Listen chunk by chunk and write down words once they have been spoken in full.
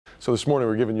So this morning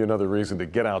we're giving you another reason to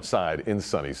get outside in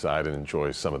Sunnyside and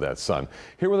enjoy some of that sun.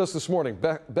 Here with us this morning,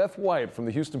 Beth White from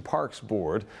the Houston Parks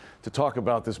Board to talk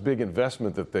about this big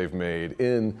investment that they've made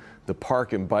in the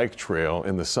park and bike trail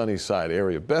in the Sunnyside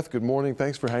area. Beth, good morning.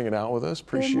 Thanks for hanging out with us.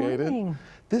 Appreciate it.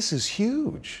 This is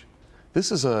huge.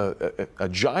 This is a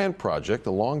giant project,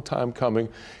 a long time coming.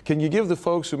 Can you give the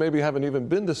folks who maybe haven't even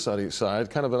been to Sunnyside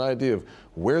kind of an idea of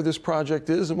where this project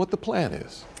is and what the plan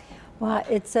is? Well,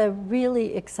 it's a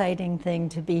really exciting thing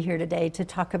to be here today to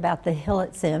talk about the hill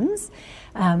at Sims.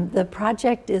 The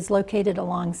project is located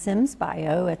along Sims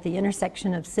Bayou at the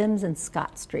intersection of Sims and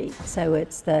Scott Street. So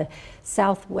it's the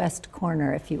southwest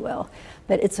corner, if you will.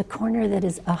 But it's a corner that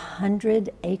is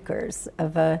 100 acres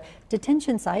of a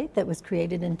detention site that was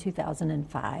created in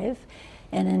 2005.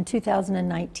 And in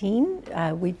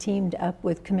 2019, we teamed up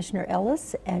with Commissioner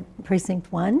Ellis at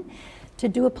Precinct 1 to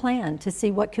do a plan to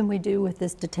see what can we do with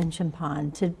this detention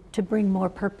pond to bring more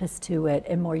purpose to it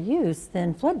and more use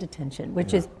than flood detention,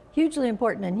 which is hugely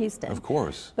important in Houston. Of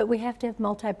course. But we have to have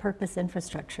multi-purpose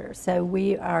infrastructure. So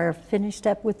we are finished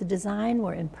up with the design,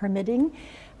 we're in permitting.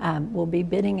 We'll be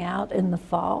bidding out in the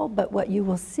fall, but what you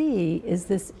will see is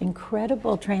this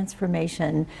incredible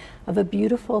transformation of a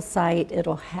beautiful site.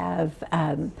 It'll have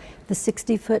the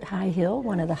 60-foot high hill,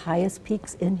 one of the highest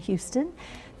peaks in Houston.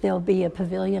 There'll be a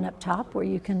pavilion up top where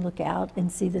you can look out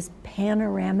and see this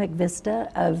panoramic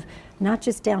vista of not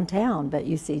just downtown, but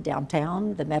you see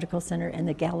downtown, the medical center, and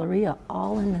the Galleria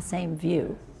all in the same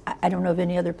view. I don't know of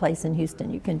any other place in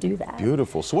Houston you can do that.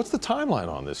 Beautiful. So what's the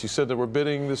timeline on this? You said that we're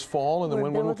bidding this fall, and then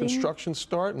when will construction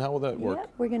start, and how will that work? Yep,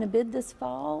 we're going to bid this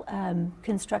fall.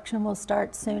 Construction will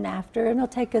start soon after, and it'll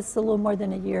take us a little more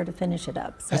than a year to finish it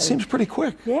up. So, that seems pretty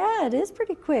quick. Yeah, it is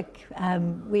pretty quick.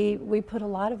 We put a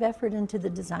lot of effort into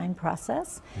the design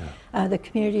process. Yeah. The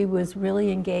community was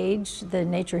really engaged. The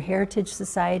Nature Heritage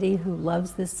Society, who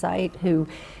loves this site, who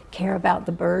care about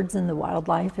the birds and the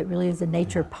wildlife. It really is a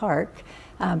nature park.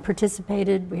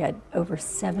 Participated. We had over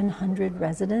 700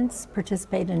 residents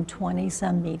participate in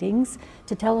 20-some meetings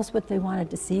to tell us what they wanted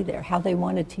to see there, how they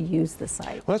wanted to use the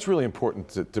site. Well, that's really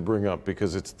important to bring up,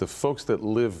 because it's the folks that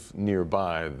live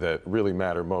nearby that really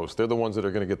matter most. They're the ones that are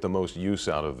going to get the most use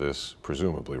out of this,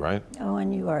 presumably, right? Oh,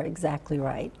 and you are exactly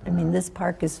right. I mean, this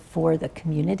park is for the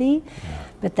community,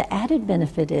 but the added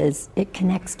benefit is it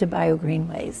connects to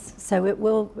biogreenways. So it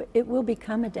will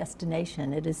become a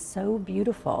destination. It is so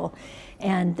beautiful.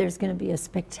 And there's going to be a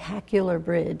spectacular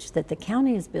bridge that the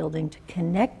county is building to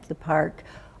connect the park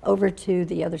over to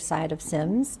the other side of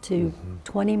Sims, to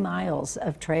 20 miles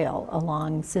of trail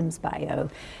along Sims Bayou.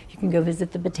 You can go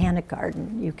visit the Botanic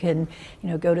Garden. You can,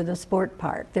 go to the sport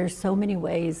park. There's so many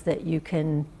ways that you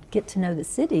can get to know the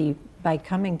city by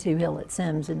coming to Hill at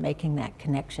Sims and making that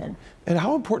connection. And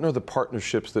how important are the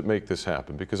partnerships that make this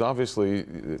happen? Because obviously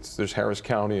there's Harris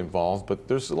County involved, but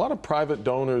there's a lot of private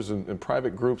donors and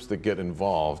private groups that get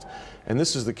involved. And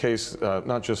this is the case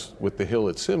not just with the Hill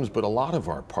at Sims, but a lot of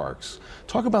our parks.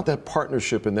 Talk about that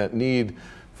partnership and that need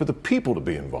for the people to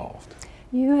be involved.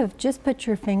 You have just put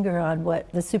your finger on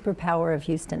what the superpower of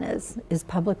Houston is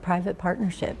public-private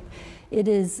partnership. It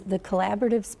is the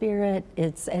collaborative spirit.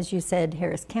 It's, as you said,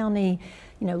 Harris County,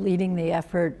 leading the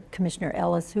effort, Commissioner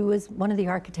Ellis, who was one of the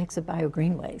architects of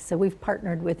BioGreenway. So we've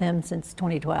partnered with him since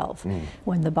 2012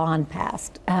 when the bond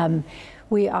passed.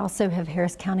 We also have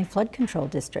Harris County Flood Control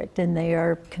District, and they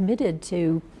are committed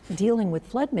to dealing with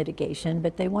flood mitigation,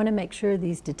 but they want to make sure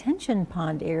these detention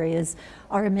pond areas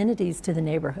are amenities to the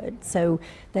neighborhood. So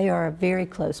they are a very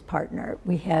close partner.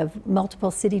 We have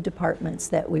multiple city departments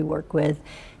that we work with,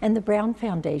 and the Brown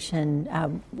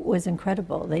Foundation was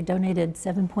incredible. They donated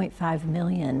 $7.5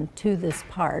 million to this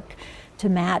park to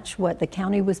match what the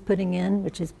county was putting in,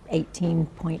 which is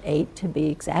 18.8 to be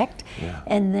exact. Yeah.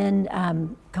 And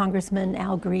then Congressman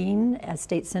Al Green,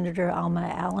 State Senator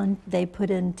Alma Allen, they put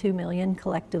in $2 million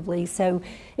collectively. So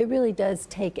it really does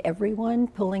take everyone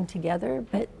pulling together.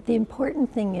 But the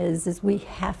important thing is we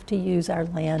have to use our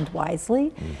land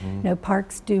wisely.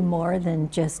 Parks do more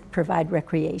than just provide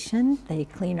recreation. They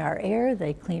clean our air,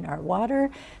 they clean our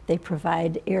water, they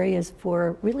provide areas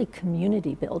for really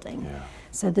community building. Yeah.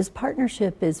 So this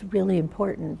partnership is really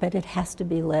important, but it has to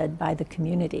be led by the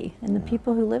community and the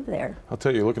people who live there. I'll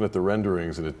tell you, looking at the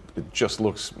renderings, and it just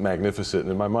looks magnificent.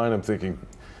 And in my mind, I'm thinking,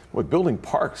 well, building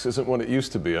parks isn't what it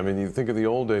used to be. I mean, you think of the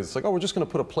old days, it's like, oh, we're just going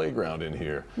to put a playground in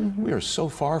here. We are so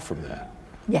far from that.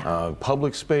 Yeah.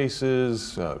 Public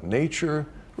spaces, nature,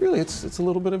 really, it's a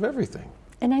little bit of everything.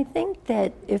 And I think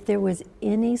that if there was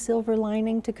any silver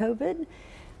lining to COVID,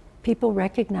 people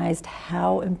recognized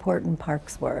how important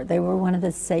parks were. They were one of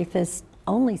the safest,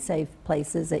 only safe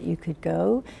places that you could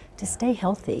go to stay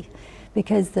healthy.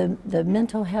 because the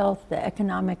mental health, the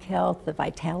economic health, the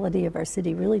vitality of our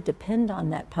city really depend on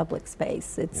that public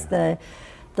space. It's the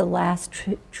last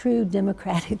true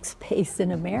democratic space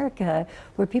in America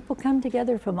where people come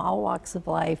together from all walks of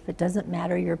life. It doesn't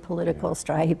matter your political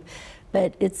stripe,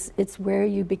 but it's where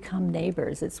you become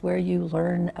neighbors. It's where you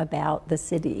learn about the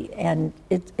city, and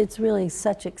it's really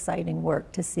such exciting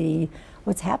work to see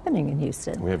what's happening in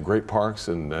Houston. We have great parks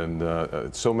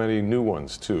and so many new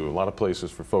ones too. A lot of places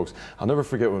for folks. I'll never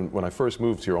forget when I first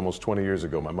moved here almost 20 years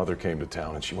ago. My mother came to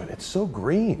town and she went, "It's so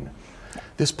green.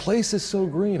 This place is so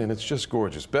green," and it's just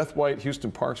gorgeous. Beth White,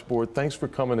 Houston Parks Board, thanks for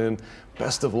coming in.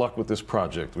 Best of luck with this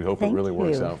project. We hope it really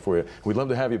works out for you. We'd love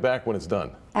to have you back when it's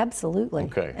done. Absolutely.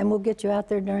 Okay. And we'll get you out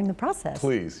there during the process.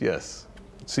 Please, yes.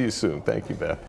 See you soon. Thank you, Beth.